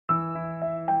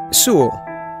Sewell,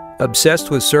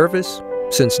 obsessed with service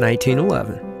since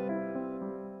 1911.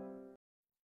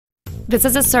 This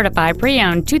is a certified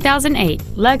pre-owned 2008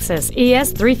 Lexus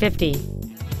ES 350.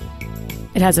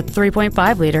 It has a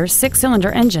 3.5-liter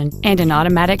six-cylinder engine and an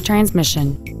automatic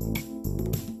transmission.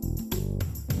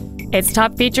 Its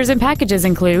top features and packages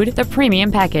include the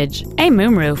premium package, a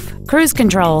moonroof, cruise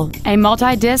control, a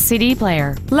multi-disc CD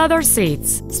player, leather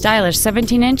seats, stylish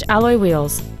 17-inch alloy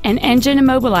wheels, an engine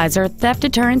immobilizer theft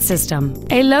deterrent system,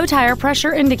 a low tire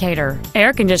pressure indicator,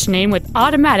 air conditioning with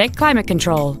automatic climate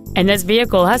control, and this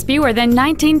vehicle has fewer than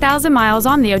 19,000 miles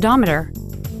on the odometer.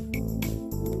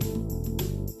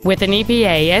 With an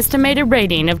EPA estimated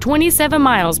rating of 27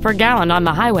 miles per gallon on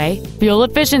the highway, fuel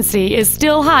efficiency is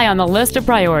still high on the list of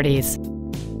priorities.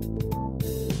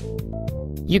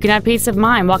 You can have peace of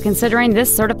mind while considering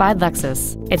this certified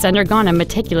Lexus. It's undergone a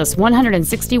meticulous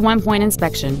 161-point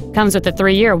inspection, comes with a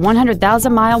 3-year,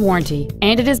 100,000-mile warranty,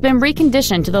 and it has been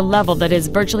reconditioned to the level that is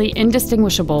virtually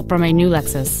indistinguishable from a new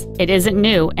Lexus. It isn't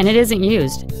new and it isn't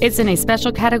used. It's in a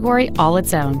special category all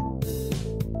its own.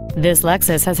 This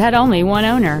Lexus has had only one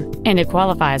owner, and it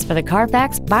qualifies for the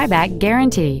Carfax buyback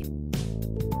guarantee.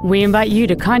 We invite you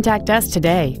to contact us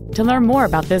today to learn more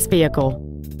about this vehicle.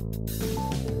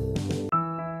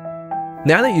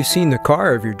 Now that you've seen the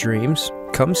car of your dreams,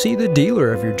 come see the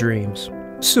dealer of your dreams.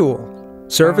 Sewell.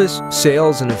 Service,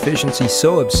 sales, and efficiency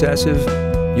so obsessive,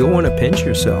 you'll want to pinch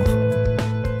yourself.